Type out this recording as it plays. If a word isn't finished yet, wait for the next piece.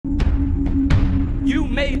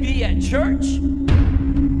may be at church.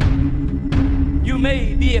 You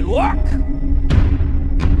may be at work.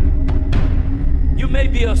 You may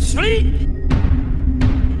be asleep.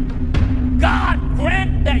 God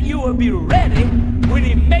grant that you will be ready when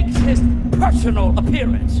he makes his personal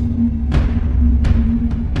appearance.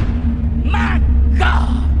 My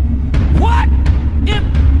God, what if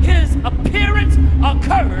his appearance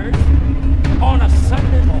occurs on a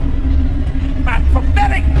Sunday morning? My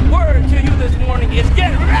prophetic word to you this morning is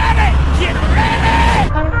get ready! Get ready!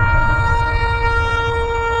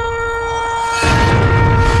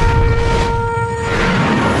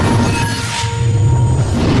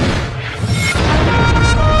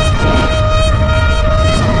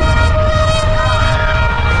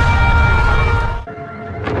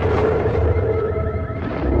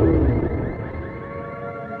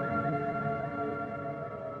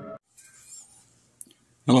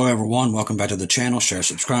 Hello everyone, welcome back to the channel. Share,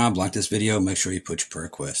 subscribe, like this video, make sure you put your prayer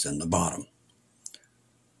request in the bottom.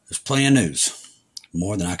 There's plenty of news,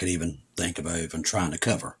 more than I could even think about even trying to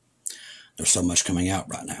cover. There's so much coming out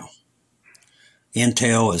right now.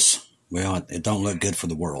 Intel is, well, it don't look good for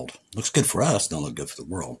the world. Looks good for us, don't look good for the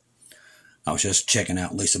world. I was just checking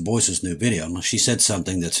out Lisa Boyce's new video, and she said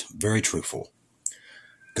something that's very truthful.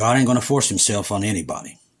 God ain't going to force himself on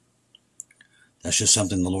anybody. That's just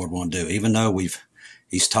something the Lord won't do, even though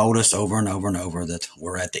He's told us over and over and over that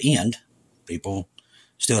we're at the end. People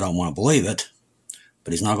still don't want to believe it,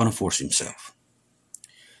 but he's not going to force himself.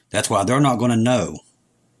 That's why they're not going to know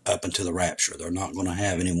up until the rapture. They're not going to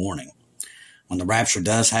have any warning. When the rapture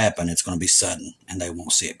does happen, it's going to be sudden, and they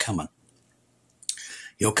won't see it coming.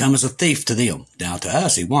 He'll come as a thief to them. Now, to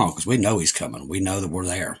us, he won't, because we know he's coming. We know that we're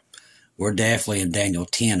there. We're definitely in Daniel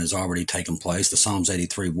 10 has already taken place. The Psalms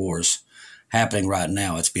 83 war is happening right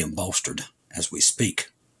now. It's being bolstered as we speak.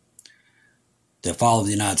 The fall of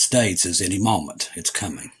the United States is any moment. It's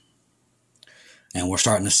coming. And we're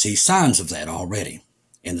starting to see signs of that already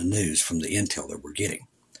in the news from the intel that we're getting.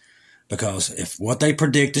 Because if what they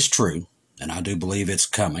predict is true, and I do believe it's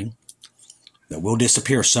coming, that we'll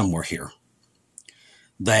disappear somewhere here,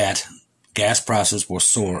 that gas prices will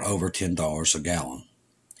soar over $10 a gallon.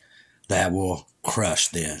 That will crush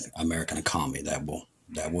the American economy. That will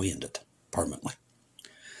end it permanently.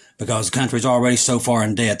 Because the country's already so far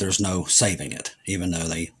in debt, there's no saving it, even though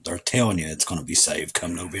they're telling you it's going to be saved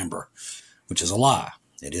come November, which is a lie.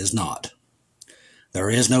 It is not.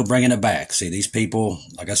 There is no bringing it back. See, these people,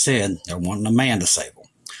 like I said, they're wanting a man to save them.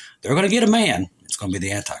 They're going to get a man. It's going to be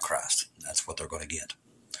the Antichrist. That's what they're going to get.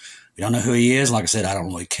 We don't know who he is. Like I said, I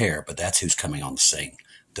don't really care, but that's who's coming on the scene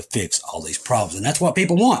to fix all these problems. And that's what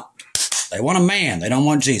people want. They want a man. They don't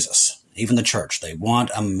want Jesus. Even the church, they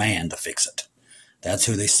want a man to fix it. That's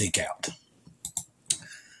who they seek out.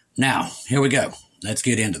 Now, here we go. Let's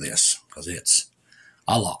get into this, because it's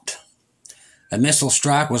a lot. A missile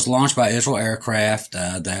strike was launched by Israel aircraft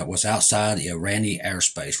that was outside the Iranian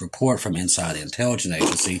airspace. Report from inside the intelligence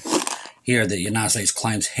agency here that the United States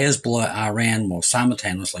claims Hezbollah, Iran will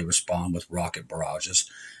simultaneously respond with rocket barrages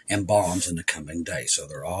and bombs in the coming days. So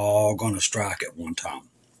they're all going to strike at one time.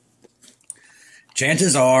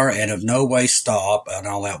 Chances are, and of no way stop, an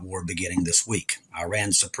all-out war beginning this week.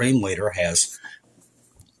 Iran's supreme leader has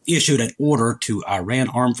issued an order to Iran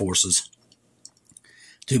armed forces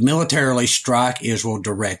to militarily strike Israel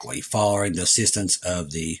directly, following the assistance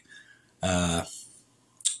of the, I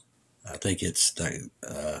think it's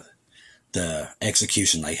the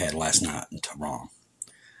execution they had last night in Tehran.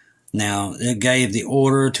 Now, it gave the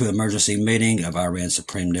order to emergency meeting of Iran's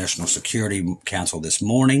Supreme National Security Council this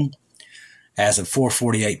morning. As of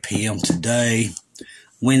 4:48 p.m. today,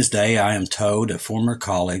 Wednesday, I am told that former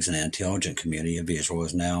colleagues in the intelligence community of Israel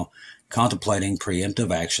is now contemplating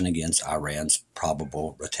preemptive action against Iran's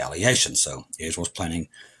probable retaliation. So Israel's planning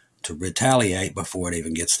to retaliate before it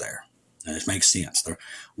even gets there. And it makes sense.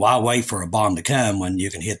 Why wait for a bomb to come when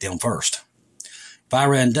you can hit them first? If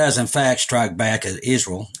Iran does, in fact, strike back at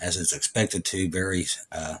Israel, as it's expected to very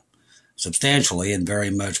substantially and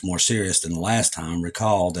very much more serious than the last time,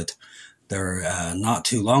 recall that not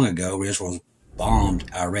too long ago, Israel bombed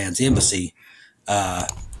Iran's embassy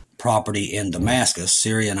property in Damascus.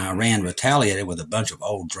 Syria and Iran retaliated with a bunch of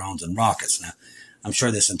old drones and rockets. Now, I'm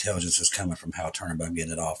sure this intelligence is coming from Hal Turner, but I'm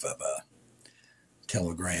getting it off of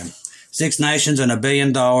Telegram. 6 nations and $1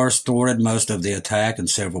 billion thwarted most of the attack, and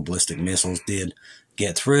several ballistic missiles did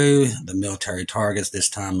get through the military targets. This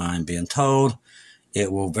time, I'm being told it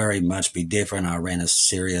will very much be different. Iran is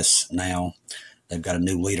serious now. They've got a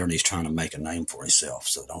new leader, and he's trying to make a name for himself,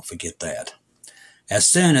 so don't forget that. As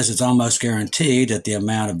soon as it's almost guaranteed that the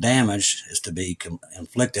amount of damage is to be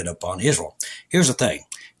inflicted upon Israel. Here's the thing.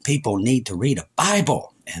 people need to read a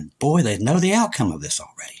Bible. And boy, they know the outcome of this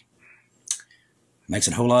already. Makes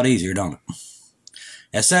it a whole lot easier, don't it?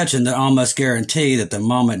 As such, and they almost guarantee that the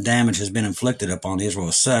moment damage has been inflicted upon Israel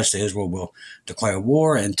as such, that Israel will declare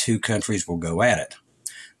war and two countries will go at it.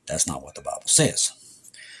 That's not what the Bible says.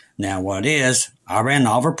 Now, what it is, Iran and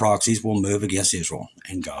all of our proxies will move against Israel,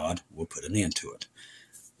 and God will put an end to it.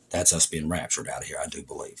 That's us being raptured out of here, I do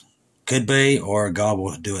believe. Could be, or God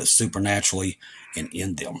will do it supernaturally and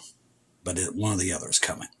end them. But one or the other is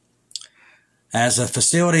coming. As a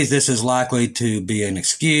facilities, this is likely to be an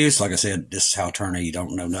excuse. Like I said, this is how I turn it. You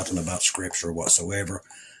don't know nothing about Scripture whatsoever.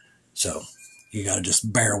 So you got to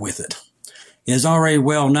just bear with it. It is already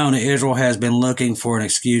well known that Israel has been looking for an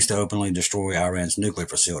excuse to openly destroy Iran's nuclear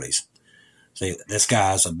facilities. See, this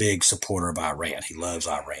guy is a big supporter of Iran. He loves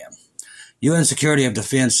Iran. UN Security of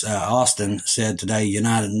Defense Austin said today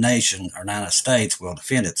United States will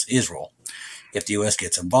defend Israel. If the U.S.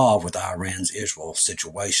 gets involved with Iran's Israel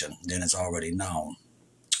situation, then it's already known.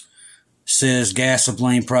 Says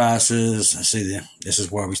gasoline prices. See, this is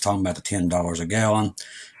where we're talking about the $10 a gallon.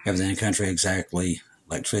 Everything in the country, exactly,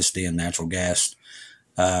 electricity and natural gas,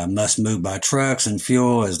 must move by trucks and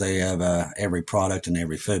fuel as they have every product and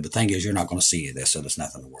every food. But the thing is, you're not going to see any of this, so there's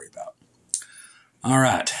nothing to worry about. All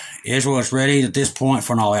right. Israel is ready at this point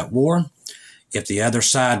for an all-out war. If the other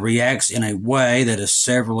side reacts in a way that is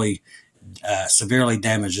severely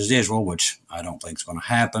damages Israel, which I don't think is going to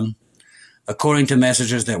happen, according to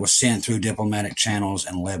messages that were sent through diplomatic channels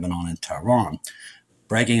in Lebanon and Tehran.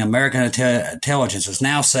 Breaking American intelligence is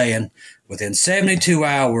now saying within 72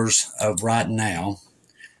 hours of right now,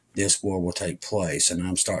 this war will take place, and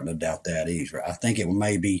I'm starting to doubt that either. I think it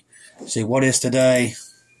may be, see, what is today?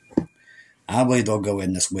 I believe they'll go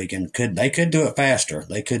in this weekend. They could do it faster.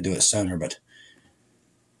 They could do it sooner, but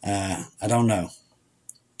I don't know.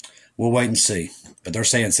 We'll wait and see. But they're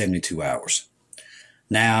saying 72 hours.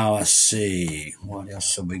 Now, let's see. What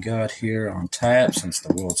else have we got here on tap since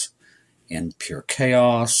the world's in pure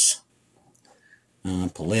chaos?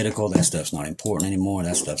 Political, that stuff's not important anymore.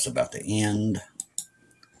 That stuff's about to end.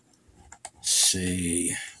 Let's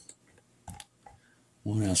see.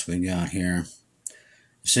 What else we got here?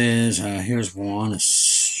 It says, here's one.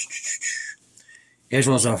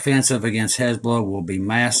 Israel's offensive against Hezbollah will be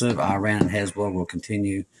massive. Iran and Hezbollah will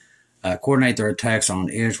continue coordinate their attacks on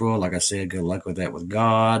Israel. Like I said, good luck with that with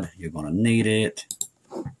God. You're going to need it.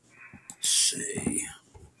 Let's see.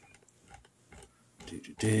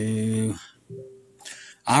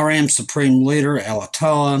 Iran's supreme leader,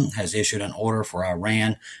 Ayatollah, has issued an order for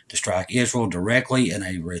Iran to strike Israel directly in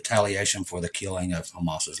a retaliation for the killing of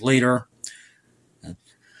Hamas's leader.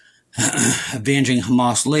 Avenging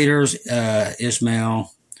Hamas leaders,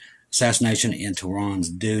 Ismail assassination in Tehran's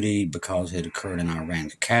duty because it occurred in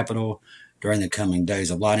Iran's capital during the coming days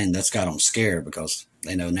of lighting. That's got them scared because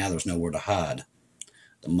they know now there's nowhere to hide.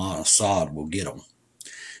 The Mossad will get them.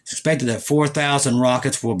 It's expected that 4,000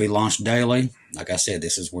 rockets will be launched daily. Like I said,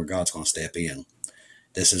 this is where God's going to step in.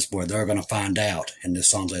 This is where they're going to find out in this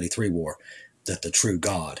Psalms 83 war that the true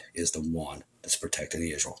God is the one that's protecting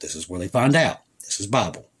Israel. This is where they find out. This is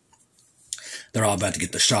Bible. They're all about to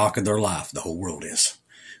get the shock of their life. The whole world is.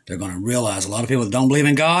 They're going to realize a lot of people that don't believe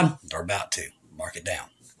in God, they're about to. Mark it down.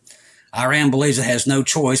 Iran believes it has no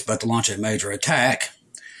choice but to launch a major attack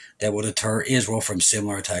that will deter Israel from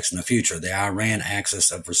similar attacks in the future. The Iran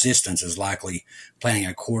axis of resistance is likely planning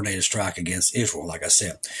a coordinated strike against Israel. Like I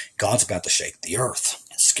said, God's about to shake the earth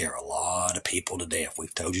and scare a lot of people to death.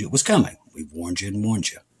 We've told you it was coming. We've warned you and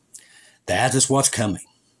warned you. That is what's coming.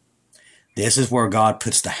 This is where God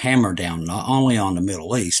puts the hammer down, not only on the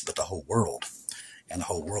Middle East, but the whole world. And the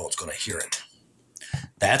whole world's going to hear it.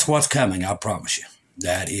 That's what's coming, I promise you.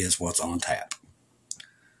 That is what's on tap.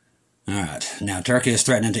 All right. Now, Turkey is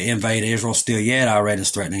threatening to invade Israel still yet. Iran is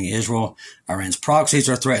threatening Israel. Iran's proxies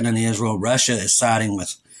are threatening Israel. Russia is siding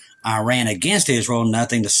with Iran against Israel.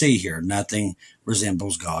 Nothing to see here. Nothing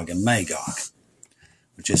resembles Gog and Magog.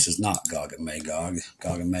 Which this is not Gog and Magog.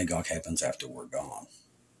 Gog and Magog happens after we're gone.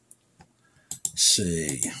 Let's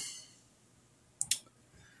see.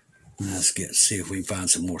 Let's see if we can find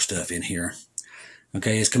some more stuff in here.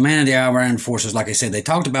 Okay, as command of the Iran forces, like I said, they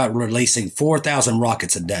talked about releasing 4,000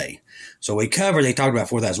 rockets a day. So they talked about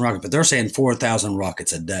 4,000 rockets, but they're saying 4,000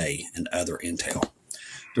 rockets a day and other intel.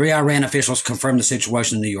 3 Iran officials confirmed the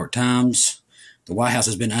situation in the New York Times. The White House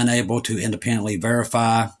has been unable to independently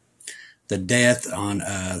verify the death on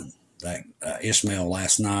Ismail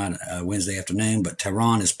last night, Wednesday afternoon, but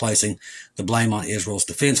Tehran is placing the blame on Israel's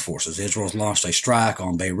defense forces. Israel's launched a strike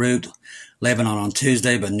on Beirut, Lebanon on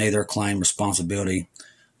Tuesday, but neither claimed responsibility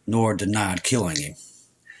nor denied killing him.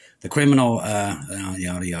 The criminal, yada,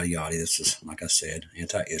 yada, yada. This is, like I said,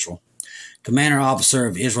 anti-Israel. Commander Officer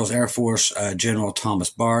of Israel's Air Force, General Thomas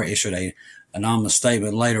Barr, issued an anonymous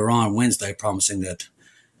statement later on Wednesday promising that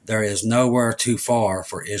there is nowhere too far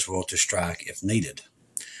for Israel to strike if needed.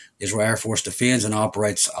 The Israel Air Force defends and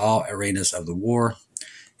operates all arenas of the war,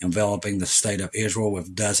 enveloping the state of Israel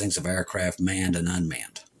with dozens of aircraft manned and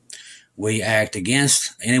unmanned. We act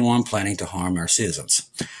against anyone planning to harm our citizens.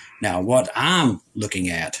 Now, what I'm looking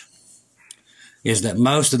at is that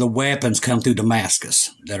most of the weapons come through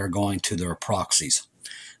Damascus that are going to their proxies.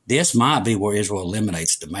 This might be where Israel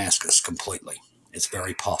eliminates Damascus completely. It's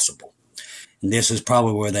very possible. And this is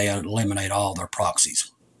probably where they eliminate all their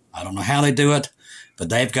proxies. I don't know how they do it, but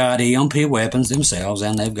they've got EMP weapons themselves,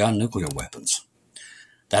 and they've got nuclear weapons.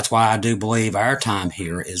 That's why I do believe our time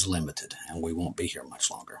here is limited, and we won't be here much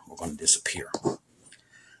longer. We're going to disappear.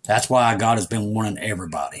 That's why God has been warning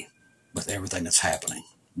everybody with everything that's happening,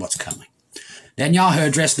 what's coming. Netanyahu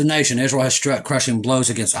addressed the nation. Israel has struck crushing blows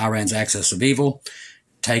against Iran's axis of evil,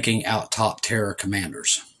 taking out top terror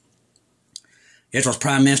commanders. Israel's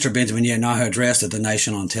Prime Minister Benjamin Netanyahu addressed the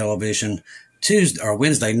nation on television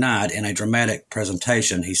Wednesday night in a dramatic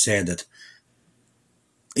presentation. He said that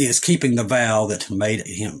he is keeping the vow that made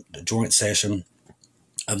him the joint session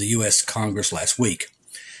of the U.S. Congress last week.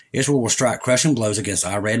 Israel will strike crushing blows against the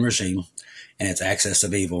Iran regime and its axis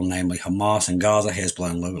of evil, namely Hamas in Gaza,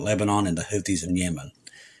 Hezbollah in Lebanon, and the Houthis in Yemen.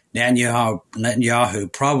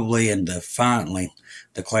 Netanyahu probably and defiantly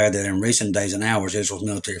declared that in recent days and hours, Israel's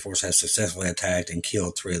military force has successfully attacked and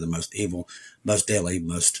killed 3 of the most evil, most deadly,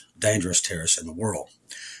 most dangerous terrorists in the world.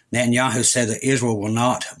 Netanyahu said that Israel will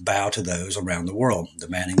not bow to those around the world,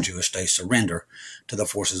 demanding Jewish state surrender to the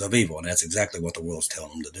forces of evil, and that's exactly what the world's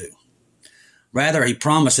telling them to do. Rather, he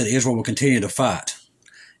promised that Israel will continue to fight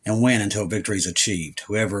and win until victory is achieved.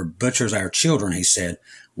 Whoever butchers our children, he said,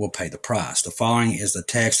 will pay the price. The following is the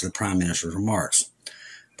text of the Prime Minister's remarks.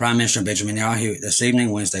 Prime Minister Benjamin Netanyahu this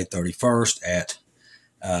evening, Wednesday 31st, at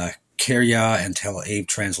Kiryah and Tel Aviv,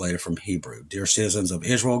 translated from Hebrew. Dear citizens of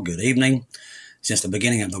Israel, good evening. Since the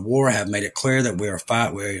beginning of the war, I have made it clear that we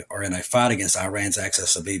are in a fight against Iran's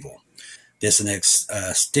axis of evil. This is an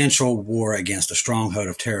existential war against a stronghold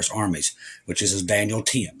of terrorist armies, which is Daniel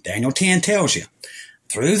 10. Daniel 10 tells you,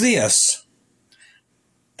 through this,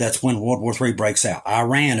 that's when World War III breaks out.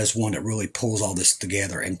 Iran is one that really pulls all this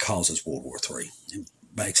together and causes World War III and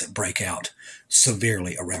makes it break out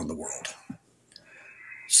severely around the world.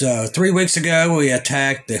 So 3 weeks ago, we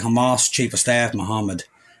attacked the Hamas Chief of Staff, Mohammed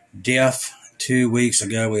Deif. 2 weeks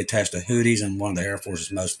ago, we attacked the Houthis in one of the Air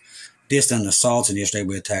Force's most distant assaults, and yesterday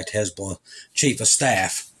we attacked Hezbollah Chief of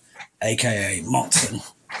Staff, a.k.a. Monson.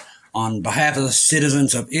 On behalf of the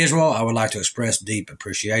citizens of Israel, I would like to express deep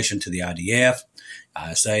appreciation to the IDF,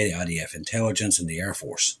 ISA, the IDF Intelligence, and the Air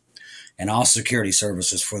Force, and all security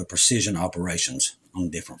services for the precision operations on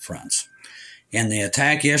different fronts. In the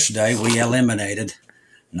attack yesterday, we eliminated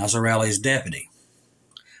Nasrally's deputy,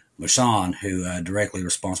 Mashan, who directly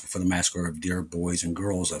responsible for the massacre of dear boys and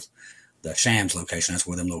girls of the Shams location. That's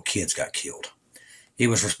where them little kids got killed. He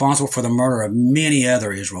was responsible for the murder of many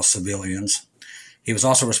other Israel civilians. He was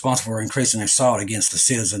also responsible for increasing assault against the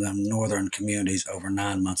citizens of northern communities over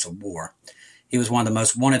 9 months of war. He was one of the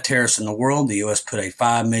most wanted terrorists in the world. The U.S. put a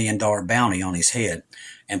 $5 million bounty on his head,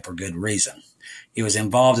 and for good reason. He was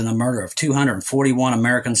involved in the murder of 241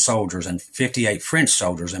 American soldiers and 58 French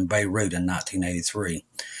soldiers in Beirut in 1983.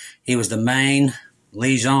 He was the main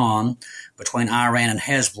liaison between Iran and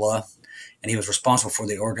Hezbollah, and he was responsible for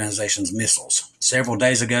the organization's missiles. Several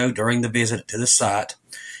days ago, during the visit to the site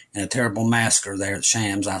in a terrible massacre there at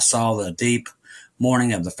Shams, I saw the deep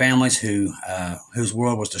mourning of the families whose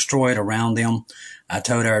world was destroyed around them. I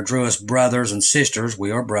told our Druze brothers and sisters,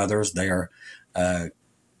 we are brothers. There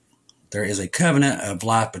is a covenant of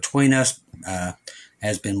life between us.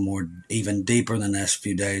 Has been even deeper than the last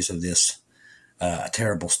few days of this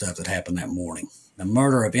terrible stuff that happened that morning. The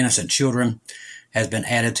murder of innocent children has been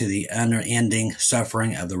added to the unending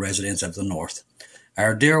suffering of the residents of the North.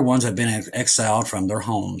 Our dear ones have been exiled from their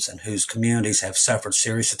homes and whose communities have suffered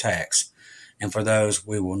serious attacks, and for those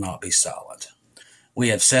we will not be silent. We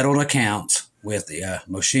have settled accounts with the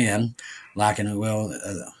Moshin, like we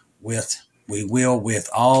will with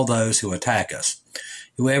all those who attack us.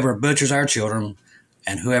 Whoever butchers our children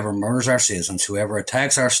and whoever murders our citizens, whoever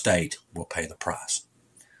attacks our state, will pay the price.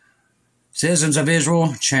 Citizens of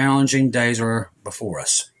Israel, challenging days are before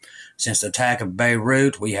us. Since the attack of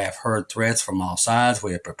Beirut, we have heard threats from all sides.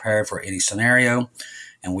 We have prepared for any scenario,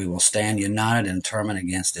 and we will stand united and determined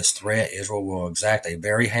against this threat. Israel will exact a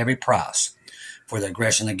very heavy price for the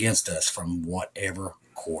aggression against us from whatever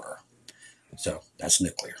quarter. So that's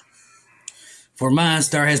nuclear. For months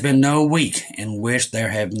there has been no week in which they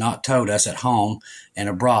have not told us at home and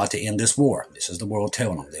abroad to end this war. This is the world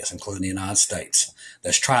telling them this, including the United States,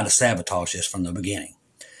 that's tried to sabotage this from the beginning.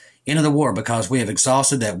 End of the war because we have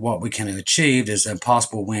exhausted that what we can achieve is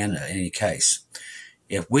impossible win in any case.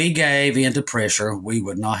 If we gave in to pressure, we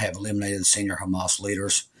would not have eliminated senior Hamas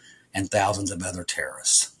leaders and thousands of other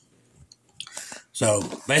terrorists. So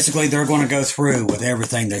basically they're going to go through with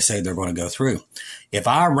everything they say they're going to go through. If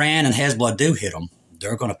Iran and Hezbollah do hit them,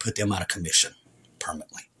 they're going to put them out of commission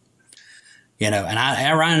permanently. You know, and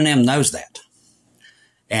Iran and them knows that.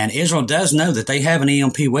 And Israel does know that they have an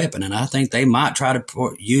EMP weapon, and I think they might try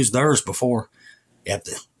to use theirs before,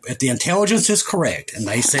 if the intelligence is correct, and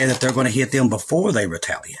they say that they're going to hit them before they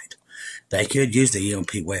retaliate, they could use the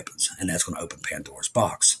EMP weapons, and that's going to open Pandora's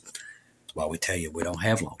box. That's why we tell you we don't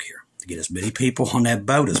have long here, to get as many people on that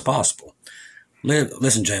boat as possible.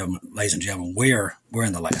 Listen, ladies and gentlemen, we're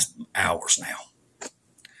in the last hours now.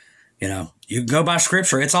 You know, you can go by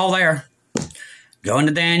Scripture. It's all there. Go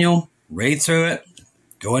into Daniel, read through it.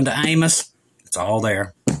 Go into Amos, it's all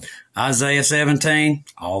there. Isaiah 17,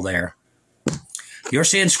 all there. You're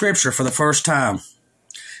seeing Scripture for the first time.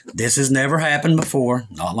 This has never happened before,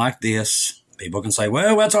 not like this. People can say,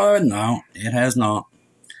 well, that's all right. No, it has not.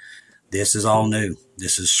 This is all new.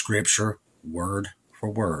 This is Scripture, word for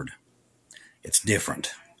word. It's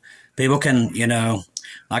different. People can, you know,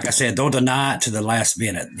 like I said, they'll deny it to the last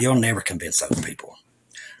minute. You'll never convince those people.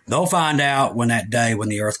 They'll find out when that day when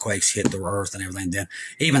the earthquakes hit the earth and everything, then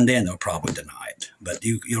even then they'll probably deny it. But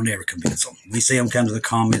you'll never convince them. We see them come to the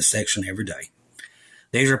comment section every day.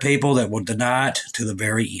 These are people that will deny it to the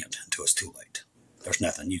very end until it's too late. There's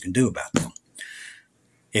nothing you can do about them.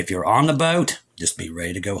 If you're on the boat, just be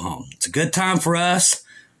ready to go home. It's a good time for us.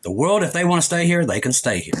 The world, if they want to stay here, they can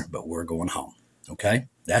stay here. But we're going home. Okay?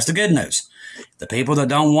 That's the good news. The people that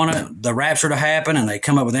don't want the rapture to happen and they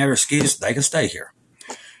come up with every excuse, they can stay here.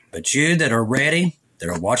 But you that are ready, that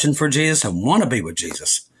are watching for Jesus and want to be with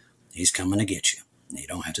Jesus, he's coming to get you. You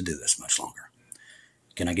don't have to do this much longer.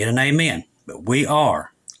 Can I get an amen? But we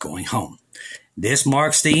are going home. This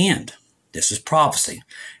marks the end. This is prophecy.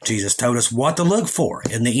 Jesus told us what to look for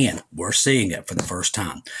in the end. We're seeing it for the first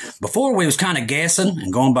time. Before we was kind of guessing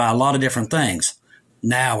and going by a lot of different things.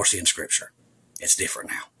 Now we're seeing Scripture. It's different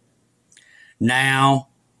now. Now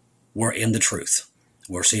we're in the truth.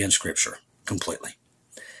 We're seeing Scripture completely.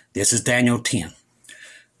 This is Daniel 10.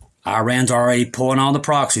 Iran's already pulling all the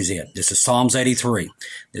proxies in. This is Psalms 83.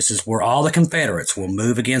 This is where all the Confederates will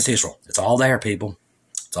move against Israel. It's all there, people.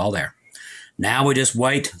 It's all there. Now we just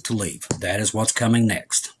wait to leave. That is what's coming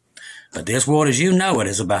next. But this world as you know it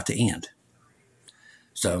is about to end.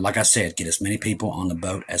 So, like I said, get as many people on the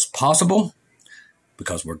boat as possible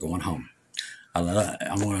because we're going home. I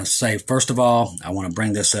want to say, first of all, I want to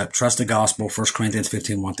bring this up. Trust the gospel, 1 Corinthians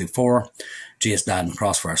 15, 1-4. Jesus died on the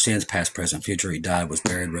cross for our sins, past, present, future. He died, was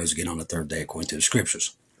buried, rose again on the third day, according to the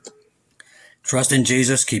Scriptures. Trust in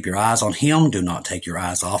Jesus. Keep your eyes on him. Do not take your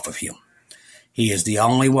eyes off of him. He is the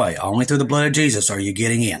only way. Only through the blood of Jesus are you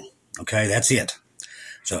getting in. Okay, that's it.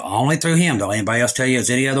 So only through him. Don't anybody else tell you it's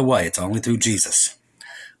any other way. It's only through Jesus.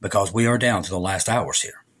 Because we are down to the last hours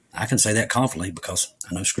here. I can say that confidently because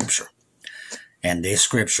I know Scripture. And these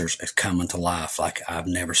Scriptures is coming to life like I've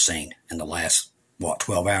never seen in the last,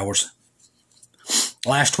 12 hours?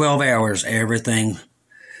 Last 12 hours, everything.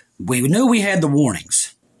 We knew we had the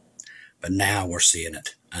warnings. But now we're seeing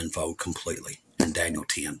it unfold completely in Daniel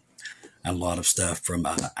 10. And a lot of stuff from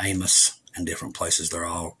Amos and different places, they're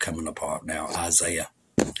all coming apart now. Isaiah.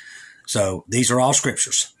 So these are all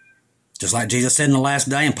Scriptures. Just like Jesus said in the last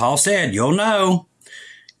day, and Paul said, you'll know.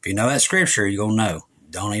 If you know that Scripture, you'll know.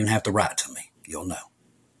 Don't even have to write to me. You'll know.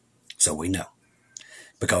 So we know.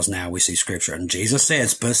 Because now we see Scripture. And Jesus said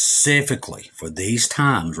specifically for these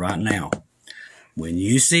times right now, when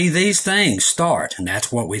you see these things start, and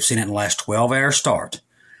that's what we've seen in the last 12 hours start,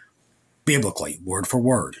 biblically, word for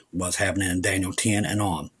word, what's happening in Daniel 10 and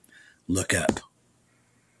on. Look up.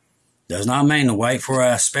 Does not mean to wait for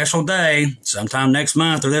a special day, sometime next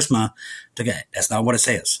month or this month, to get. That's not what it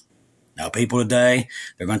says. Now, people today,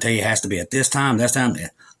 they're going to tell you it has to be at this time, that time.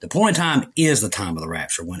 The point in time is the time of the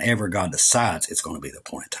rapture. Whenever God decides it's going to be the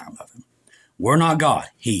point in time of him. We're not God.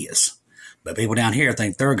 He is. But people down here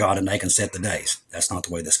think they're God and they can set the days. That's not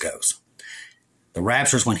the way this goes. The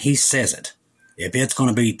rapture is when he says it. If it's going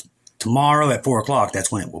to be tomorrow at 4 o'clock,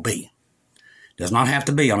 that's when it will be. Does not have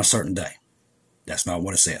to be on a certain day. That's not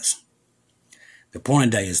what it says. The appointed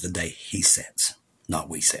day is the day he sets, not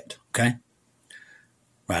we set. Okay?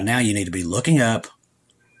 Right now, you need to be looking up,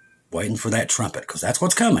 waiting for that trumpet, because that's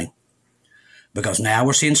what's coming. Because now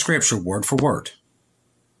we're seeing Scripture word for word.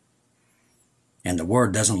 And the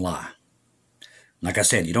word doesn't lie. Like I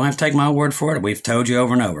said, you don't have to take my word for it. We've told you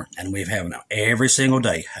over and over. And we've had every single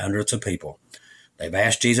day, hundreds of people. They've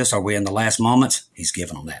asked Jesus, are we in the last moments? He's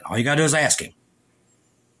given them that. All you got to do is ask him.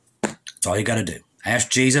 That's all you got to do.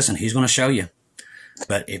 Ask Jesus and he's going to show you.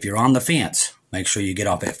 But if you're on the fence, make sure you get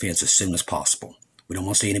off that fence as soon as possible. We don't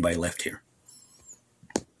want to see anybody left here.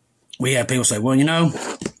 We have people say, well, you know,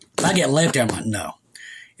 if I get left here, I'm like, no.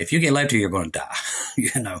 If you get left here, you're going to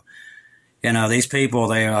die. You know, these people,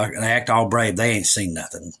 they act all brave. They ain't seen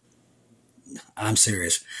nothing. I'm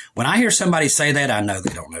serious. When I hear somebody say that, I know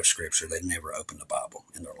they don't know Scripture. They never opened the Bible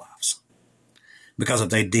in their lives. Because if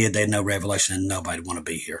they did, they'd know Revelation and nobody would want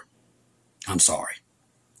to be here. I'm sorry.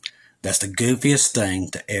 That's the goofiest thing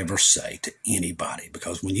to ever say to anybody.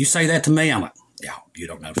 Because when you say that to me, I'm like, yeah, you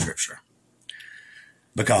don't know Scripture.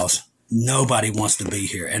 Because nobody wants to be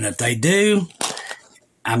here. And if they do,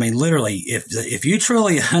 I mean, literally, if you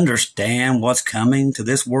truly understand what's coming to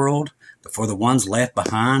this world before the ones left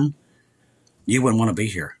behind, you wouldn't want to be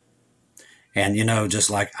here. And, you know, just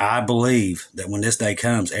like I believe that when this day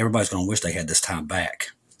comes, everybody's going to wish they had this time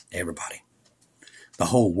back. Everybody. The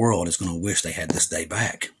whole world is going to wish they had this day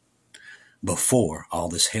back before all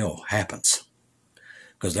this hell happens.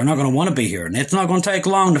 Because they're not going to want to be here. And it's not going to take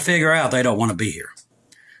long to figure out they don't want to be here.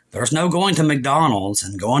 There's no going to McDonald's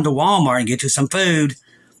and going to Walmart and get you some food.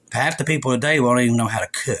 Half the people today won't even know how to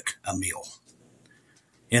cook a meal.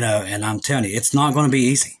 You know, and I'm telling you, it's not going to be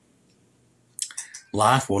easy.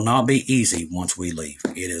 Life will not be easy once we leave.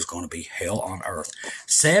 It is going to be hell on earth.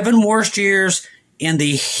 7 worst years in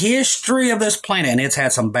the history of this planet, and it's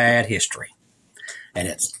had some bad history. And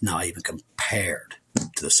it's not even compared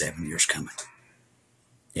to the 7 years coming.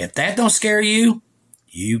 If that don't scare you,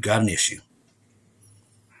 you got an issue.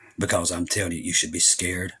 Because I'm telling you, you should be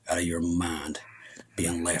scared out of your mind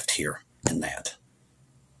being left here in that.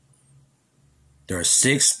 There are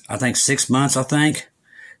 6 months,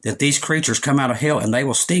 that these creatures come out of hell and they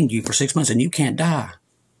will sting you for 6 months and you can't die.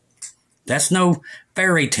 That's no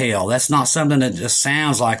fairy tale. That's not something that just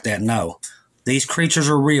sounds like that. No. These creatures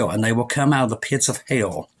are real and they will come out of the pits of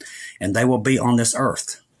hell and they will be on this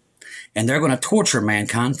earth. And they're going to torture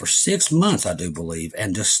mankind for 6 months, I do believe,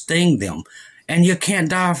 and just sting them. And you can't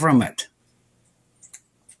die from it.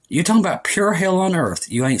 You're talking about pure hell on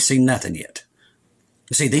earth. You ain't seen nothing yet.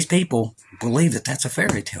 You see, these people believe that that's a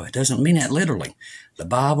fairy tale. It doesn't mean that literally. The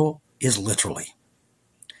Bible is literally.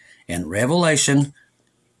 And Revelation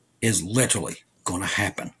is literally going to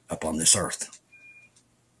happen upon this earth.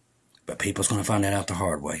 But people's going to find that out the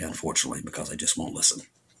hard way, unfortunately, because they just won't listen.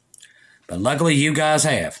 But luckily you guys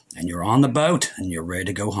have, and you're on the boat, and you're ready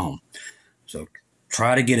to go home. So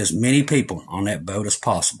try to get as many people on that boat as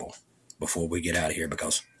possible before we get out of here,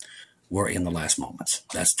 because we're in the last moments.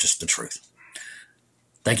 That's just the truth.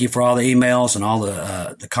 Thank you for all the emails and all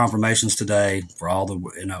the confirmations today, for all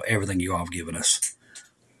the, everything you all have given us,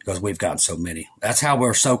 because we've gotten so many. That's how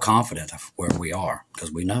we're so confident of where we are,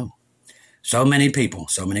 because we know. So many people,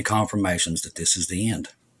 so many confirmations that this is the end.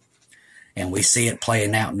 And we see it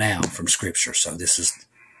playing out now from Scripture. So this is,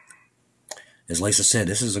 as Lisa said,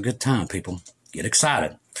 this is a good time, people. Get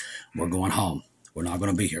excited. We're going home. We're not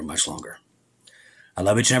going to be here much longer. I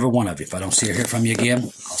love each and every one of you. If I don't see or hear from you again, I'll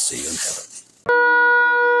see you in heaven.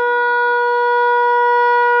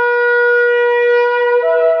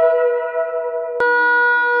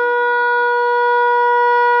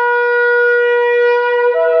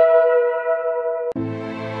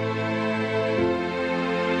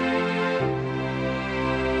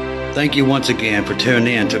 Thank you once again for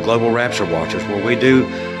tuning in to Global Rapture Watchers, where we do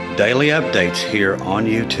daily updates here on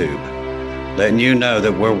YouTube, letting you know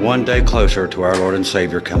that we're one day closer to our Lord and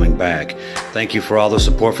Savior coming back. Thank you for all the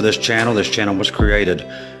support for this channel. This channel was created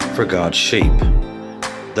for God's sheep,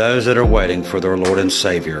 those that are waiting for their Lord and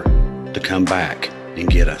Savior to come back and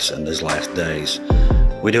get us in these last days.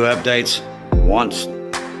 We do updates 1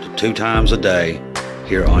 to 2 times a day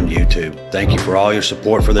here on YouTube. Thank you for all your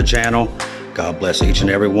support for the channel. God bless each and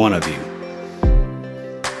every one of you.